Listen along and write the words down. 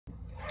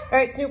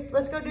right, Snoop,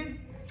 let's go, dude.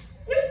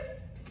 Snoop,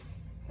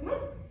 come on,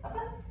 up,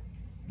 up.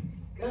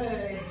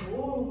 Good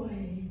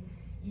boy.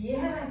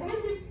 Yeah, come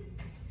on, Snoop.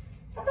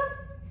 Up, up,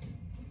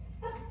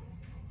 up.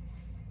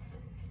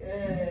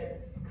 Good.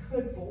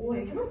 Good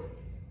boy. Come on.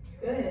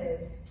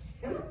 Good.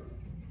 Come on.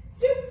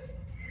 Snoop.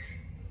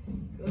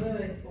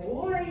 Good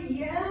boy.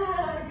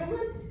 Yeah. Come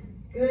on.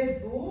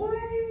 Good boy.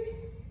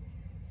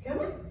 Come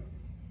on.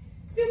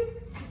 Snoop.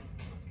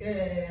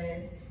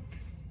 Good.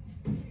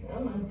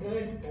 Come on.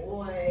 Good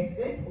boy.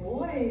 Good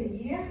boy.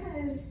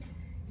 Yes.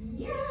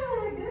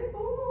 Yeah. Good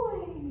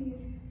boy.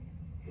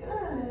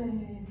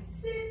 Good.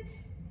 Sit.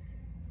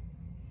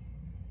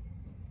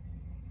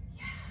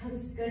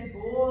 Yes. Good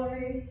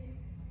boy.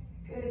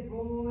 Good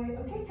boy.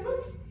 Okay, come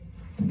on.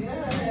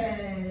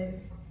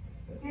 Good.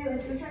 Okay,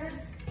 let's go try this.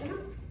 Come on.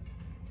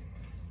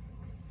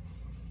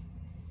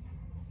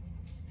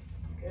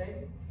 Good.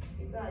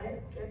 You got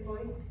it. Good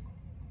boy.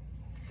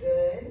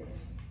 Good.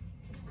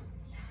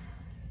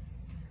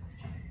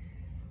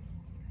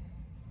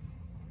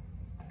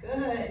 Yes.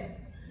 Good.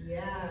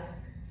 Yeah.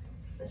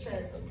 Let's try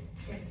this one.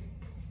 Okay.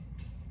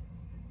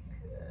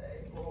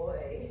 Good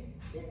boy.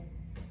 Yeah.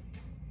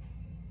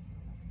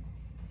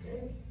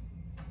 Good.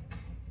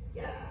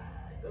 Yeah.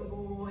 Good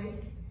boy.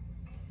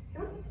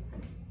 Come on.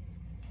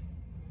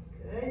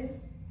 Good.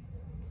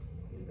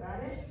 You got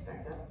it.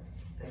 Back up.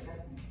 Back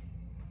up.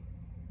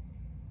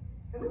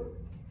 Come on.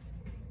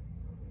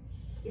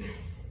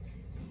 Yes.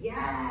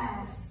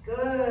 Yes.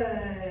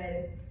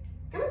 Good.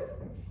 Come on.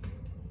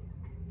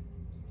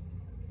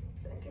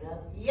 Back it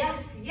up.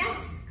 Yes.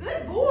 Yes.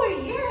 Good boy.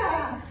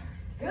 Yeah.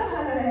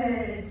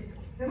 Good.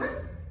 Come on.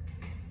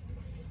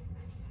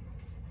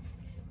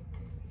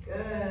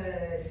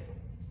 Good.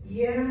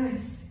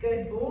 Yes.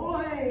 Good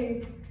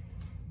boy.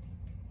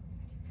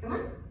 Come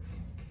on.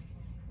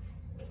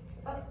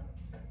 Up.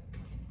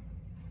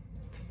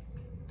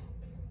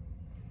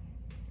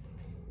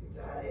 You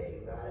got it.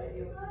 You got it.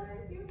 You got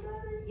it. You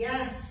got it.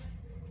 Yes.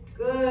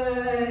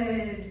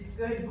 Good.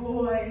 Good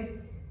boy.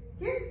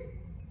 Here.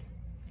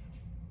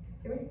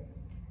 Come here.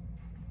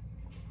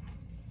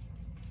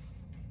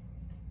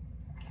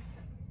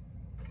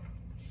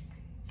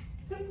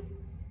 Sit.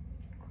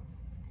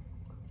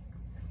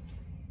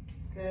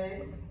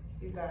 Good.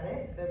 You got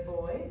it. Good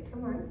boy.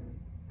 Come on.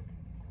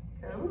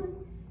 Come on.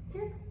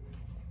 Here.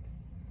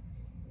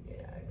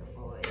 Yeah, good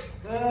boy.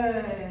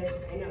 Good.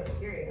 I know, it's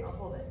scary. I'll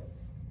hold it.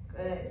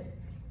 Good.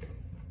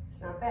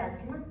 It's not bad.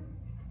 Come on.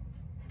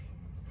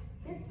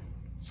 Here.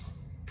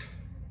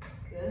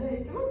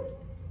 Good. Come on.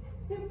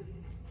 Snoop.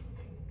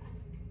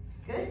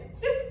 Good.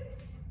 Snoop.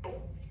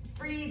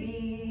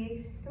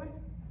 Freebie. Come on.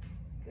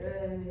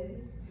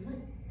 Good. Come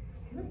on.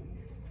 Come on.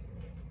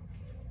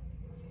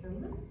 Come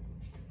on.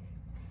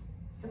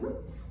 Come on.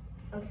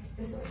 Okay,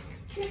 this one.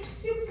 Here,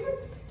 Snoop, come on.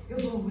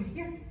 Good boy.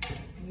 Here.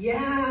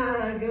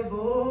 Yeah, good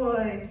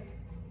boy.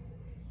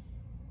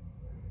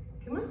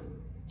 Come on.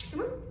 Come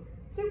on.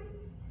 Snoop.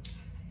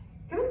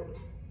 Come on.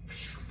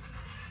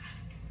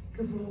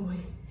 Good boy.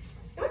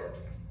 Come on.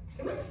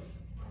 Come on.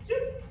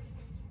 Snoop.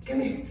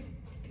 Come here.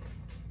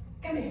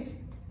 Come here.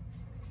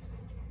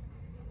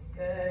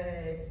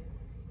 Good.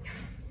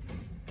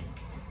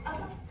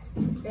 Up.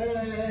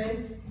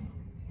 Good.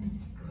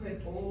 Good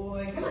boy.